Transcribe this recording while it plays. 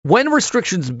When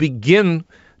restrictions begin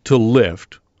to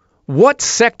lift, what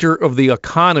sector of the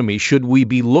economy should we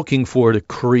be looking for to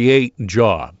create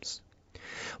jobs?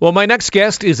 Well, my next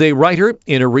guest is a writer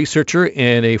and a researcher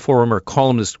and a former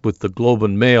columnist with the Globe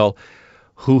and Mail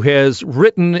who has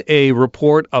written a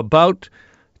report about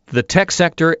the tech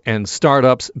sector and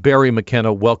startups. Barry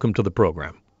McKenna, welcome to the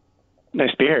program.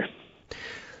 Nice to be here.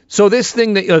 So this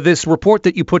thing, this report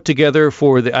that you put together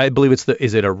for I believe is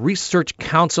it a research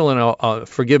council? And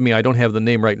forgive me, I don't have the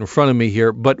name right in front of me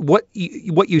here. But what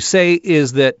you say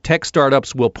is that tech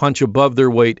startups will punch above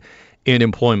their weight in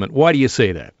employment. Why do you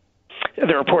say that?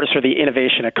 The report is for the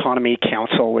Innovation Economy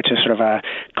Council, which is sort of a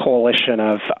coalition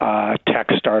of tech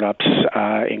startups,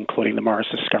 including the Mars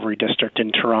Discovery District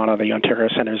in Toronto, the Ontario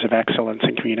Centres of Excellence,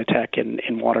 and Communitech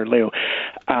in Waterloo.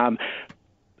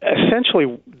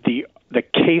 Essentially, the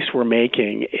case we're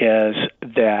making is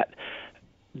that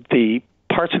the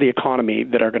parts of the economy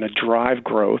that are going to drive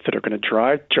growth, that are going to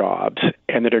drive jobs,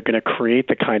 and that are going to create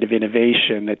the kind of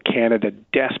innovation that Canada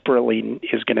desperately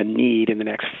is going to need in the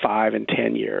next 5 and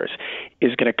 10 years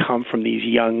is going to come from these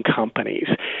young companies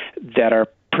that are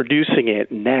producing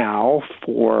it now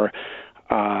for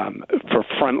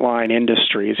frontline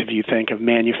industries. If you think of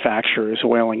manufacturers,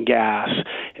 oil and gas,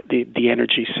 the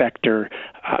energy sector,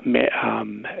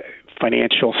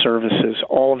 financial services,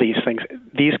 all of these things.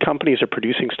 These companies are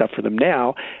producing stuff for them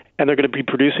now, and they're going to be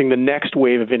producing the next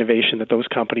wave of innovation that those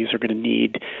companies are going to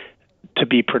need to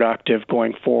be productive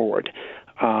going forward.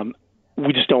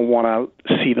 We just don't want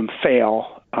to see them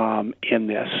fail in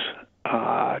this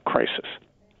crisis.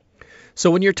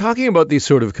 So when you're talking about these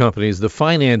sort of companies, the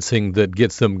financing that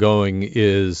gets them going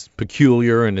is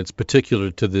peculiar, and it's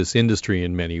particular to this industry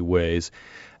in many ways.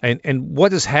 And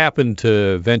what has happened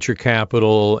to venture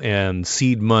capital and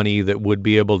seed money that would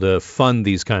be able to fund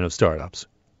these kind of startups?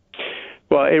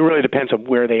 Well, it really depends on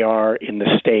where they are in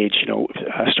the stage.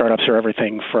 Startups are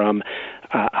everything from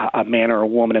a man or a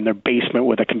woman in their basement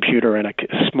with a computer and a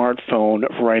smartphone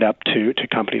right up to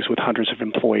companies with hundreds of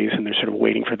employees, and they're sort of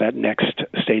waiting for that next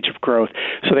stage of growth.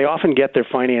 So they often get their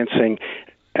financing,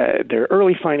 their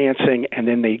early financing, and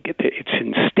then it's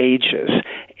in stages.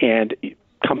 And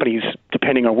companies,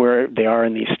 depending on where they are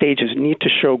in these stages, need to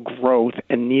show growth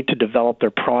and need to develop their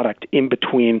product in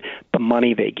between the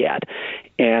money they get.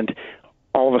 And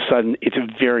all of a sudden, it's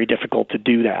very difficult to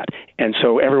do that. And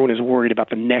so everyone is worried about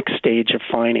the next stage of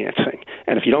financing.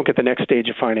 And if you don't get the next stage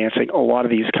of financing, a lot of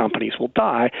these companies will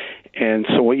die. And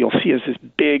so what you'll see is this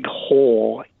big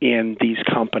hole in these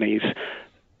companies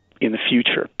in the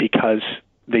future because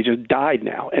they just died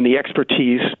now. And the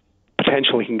expertise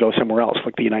potentially can go somewhere else,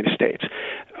 like the United States.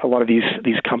 A lot of these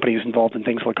companies involved in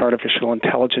things like artificial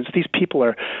intelligence, these people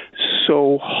are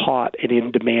so hot and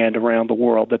in demand around the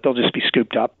world that they'll just be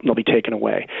scooped up and they'll be taken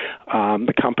away.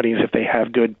 The companies, if they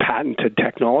have good patented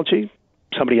technology,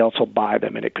 somebody else will buy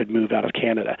them and it could move out of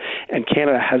Canada. And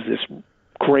Canada has this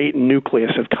great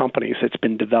nucleus of companies that's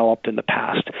been developed in the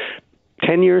past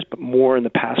 10 years, but more in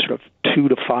the past sort of 2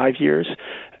 to 5 years.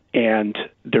 And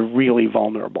they're really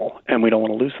vulnerable, and we don't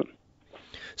want to lose them.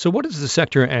 So what is the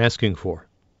sector asking for?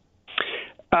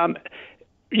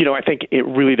 I think it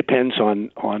really depends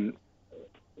on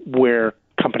where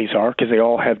companies are because they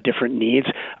all have different needs.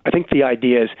 I think the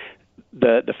idea is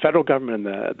the federal government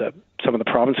and some of the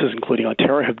provinces, including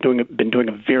Ontario, have been doing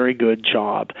a very good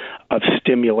job of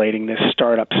stimulating this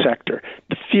startup sector.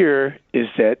 The fear is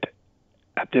that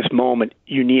at this moment,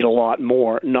 you need a lot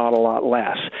more, not a lot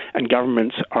less. And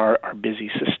governments are busy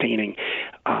sustaining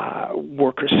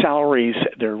worker salaries.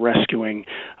 They're rescuing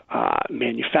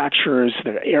manufacturers,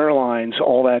 the airlines,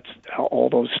 all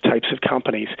those types of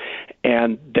companies,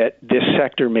 and that this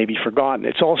sector may be forgotten.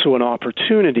 It's also an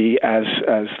opportunity as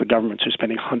the governments are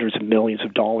spending hundreds of millions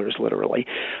of dollars, literally,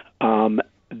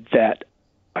 that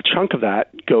a chunk of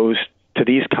that goes to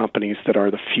these companies that are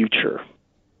the future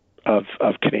of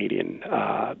Canadian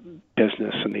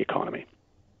business and the economy.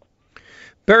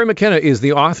 Barry McKenna is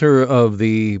the author of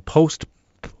the Post-Viral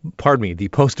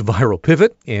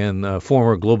Pivot and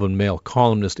former Globe and Mail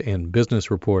columnist and business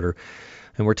reporter.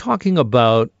 And we're talking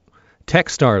about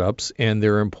tech startups and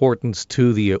their importance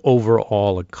to the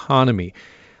overall economy.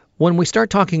 When we start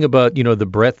talking about, the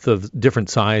breadth of different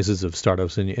sizes of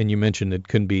startups, and you mentioned it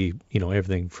can be,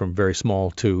 everything from very small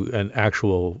to an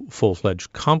actual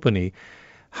full-fledged company,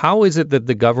 how is it that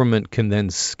the government can then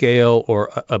scale or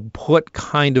put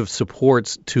kind of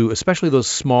supports to especially those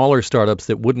smaller startups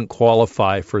that wouldn't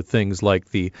qualify for things like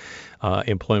the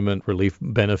employment relief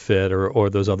benefit or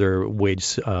those other wage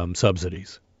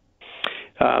subsidies?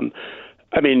 One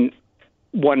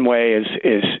way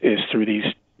is through these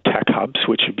tech hubs,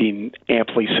 which have been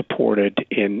amply supported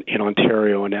in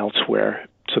Ontario and elsewhere,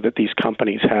 so that these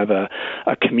companies have a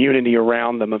community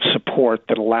around them of support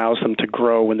that allows them to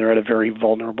grow when they're at a very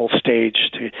vulnerable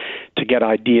stage, to get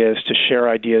ideas, to share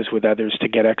ideas with others, to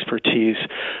get expertise.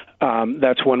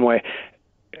 That's one way.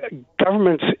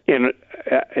 Governments,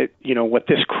 what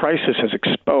this crisis has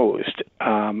exposed,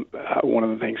 one of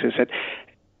the things is that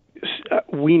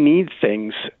we need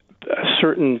things.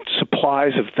 Certain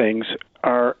supplies of things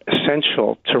are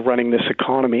essential to running this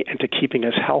economy and to keeping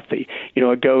us healthy.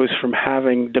 It goes from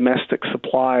having domestic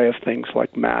supply of things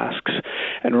like masks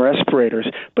and respirators,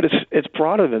 but it's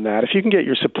broader than that. If you can get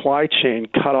your supply chain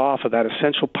cut off of that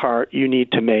essential part you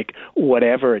need to make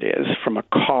whatever it is, from a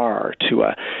car to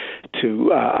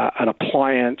an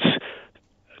appliance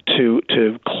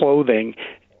to clothing,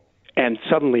 and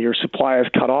suddenly your supply is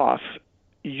cut off,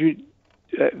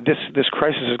 this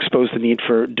crisis has exposed the need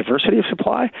for diversity of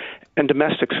supply and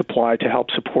domestic supply to help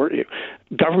support you.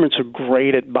 Governments are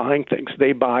great at buying things.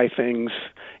 They buy things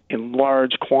in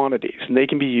large quantities, and they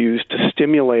can be used to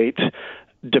stimulate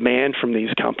demand from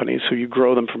these companies. So you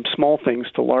grow them from small things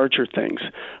to larger things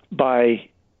by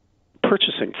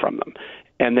purchasing from them.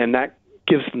 And then that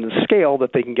gives them the scale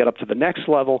that they can get up to the next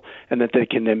level, and that they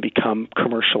can then become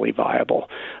commercially viable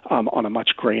on a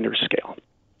much grander scale.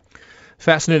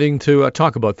 Fascinating to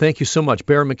talk about. Thank you so much,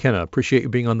 Bear McKenna. Appreciate you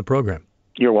being on the program.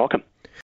 You're welcome.